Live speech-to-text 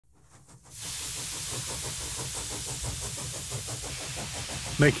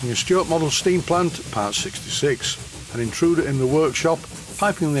Making a Stuart model steam plant, part 66. An intruder in the workshop,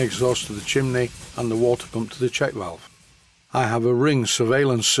 piping the exhaust to the chimney and the water pump to the check valve. I have a Ring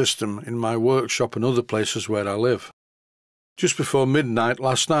surveillance system in my workshop and other places where I live. Just before midnight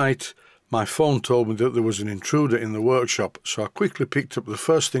last night, my phone told me that there was an intruder in the workshop, so I quickly picked up the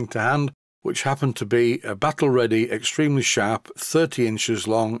first thing to hand, which happened to be a battle-ready, extremely sharp, 30 inches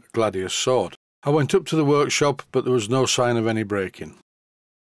long gladius sword. I went up to the workshop, but there was no sign of any break-in.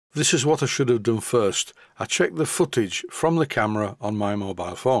 This is what I should have done first. I checked the footage from the camera on my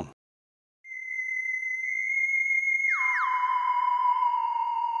mobile phone.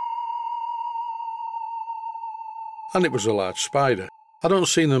 And it was a large spider. I don't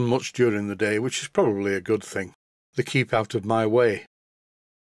see them much during the day, which is probably a good thing. They keep out of my way.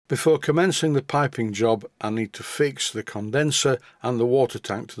 Before commencing the piping job, I need to fix the condenser and the water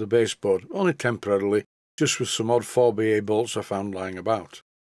tank to the baseboard, only temporarily, just with some odd 4BA bolts I found lying about.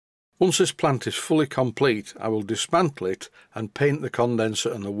 Once this plant is fully complete, I will dismantle it and paint the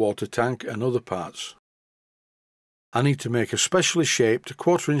condenser and the water tank and other parts. I need to make a specially shaped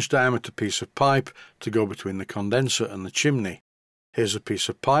 1/4 inch diameter piece of pipe to go between the condenser and the chimney. Here's a piece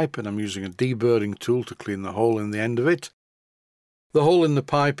of pipe, and I'm using a deburring tool to clean the hole in the end of it. The hole in the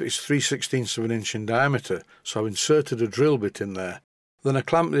pipe is 3/16 of an inch in diameter, so I've inserted a drill bit in there. Then I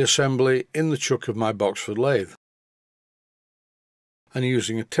clamp the assembly in the chuck of my Boxford lathe. And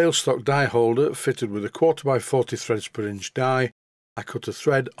using a tailstock die holder fitted with a 1/4x40 threads per inch die, I cut a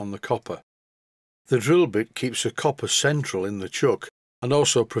thread on the copper. The drill bit keeps the copper central in the chuck and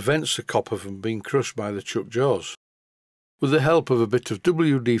also prevents the copper from being crushed by the chuck jaws. With the help of a bit of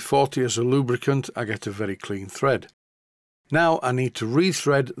WD-40 as a lubricant, I get a very clean thread. Now I need to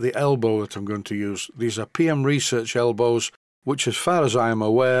rethread the elbow that I'm going to use. These are PM Research elbows, which as far as I am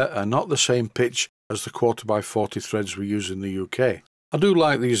aware are not the same pitch as the 1/4x40 threads we use in the UK. I do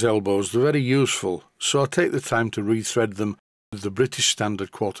like these elbows, they're very useful, so I take the time to rethread them with the British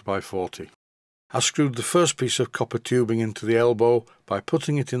standard 1/4x40. I screwed the first piece of copper tubing into the elbow by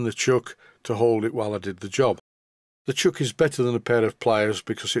putting it in the chuck to hold it while I did the job. The chuck is better than a pair of pliers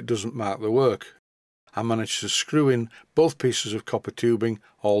because it doesn't mark the work. I managed to screw in both pieces of copper tubing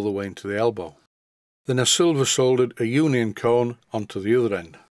all the way into the elbow. Then I silver soldered a union cone onto the other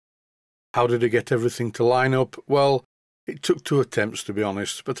end. How did I get everything to line up? Well, it took 2 attempts to be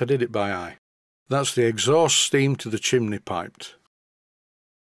honest, but I did it by eye. That's the exhaust steam to the chimney piped.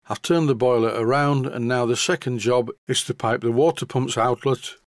 I've turned the boiler around, and now the second job is to pipe the water pump's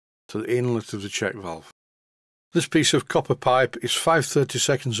outlet to the inlet of the check valve. This piece of copper pipe is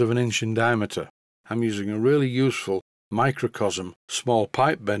 5/32 of an inch in diameter. I'm using a really useful microcosm small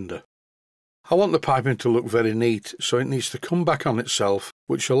pipe bender. I want the piping to look very neat, so it needs to come back on itself,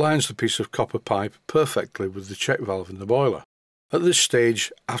 which aligns the piece of copper pipe perfectly with the check valve in the boiler. At this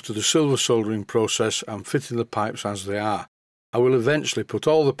stage, after the silver soldering process, I'm fitting the pipes as they are. I will eventually put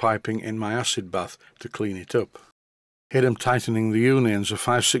all the piping in my acid bath to clean it up. Here I'm tightening the unions, a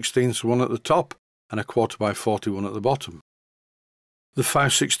 5/16 one at the top and a 1/4x40 one at the bottom. The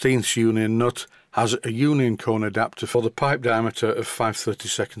 5/16 union nut has a union cone adapter for the pipe diameter of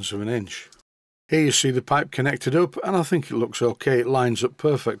 5/32 of an inch. Here you see the pipe connected up, and I think it looks okay, it lines up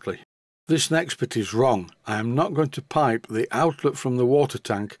perfectly. This next bit is wrong. I am not going to pipe the outlet from the water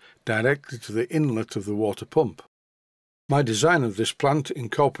tank directly to the inlet of the water pump. My design of this plant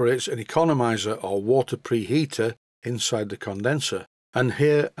incorporates an economizer or water preheater inside the condenser, and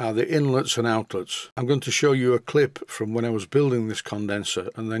here are the inlets and outlets. I'm going to show you a clip from when I was building this condenser,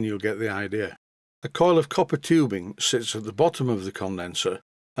 and then you'll get the idea. A coil of copper tubing sits at the bottom of the condenser,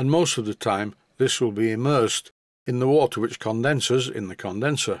 and most of the time this will be immersed in the water which condenses in the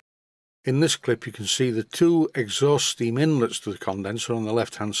condenser. In this clip you can see the 2 exhaust steam inlets to the condenser on the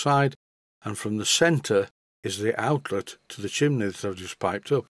left hand side, and from the centre is the outlet to the chimney that I've just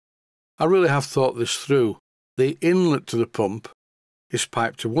piped up. I really have thought this through. The inlet to the pump is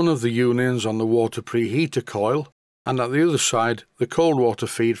piped to one of the unions on the water preheater coil, and at the other side the cold water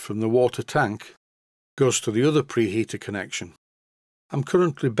feed from the water tank goes to the other preheater connection. I'm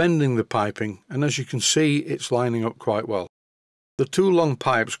currently bending the piping, and as you can see it's lining up quite well. The 2 long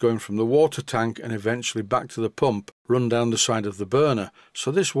pipes going from the water tank and eventually back to the pump run down the side of the burner,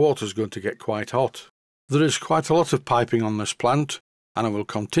 so this water is going to get quite hot. There is quite a lot of piping on this plant, and I will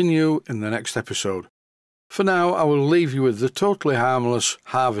continue in the next episode. For now, I will leave you with the totally harmless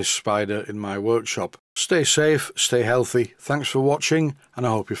harvest spider in my workshop. Stay safe, stay healthy, thanks for watching, and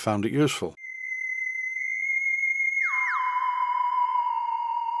I hope you found it useful.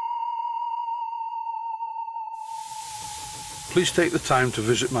 Please take the time to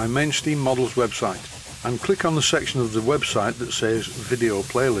visit my Mainsteam Models website. and click on the section of the website that says Video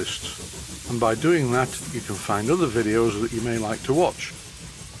Playlists, and by doing that you can find other videos that you may like to watch.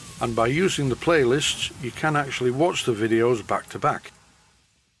 And by using the playlists you can actually watch the videos back to back.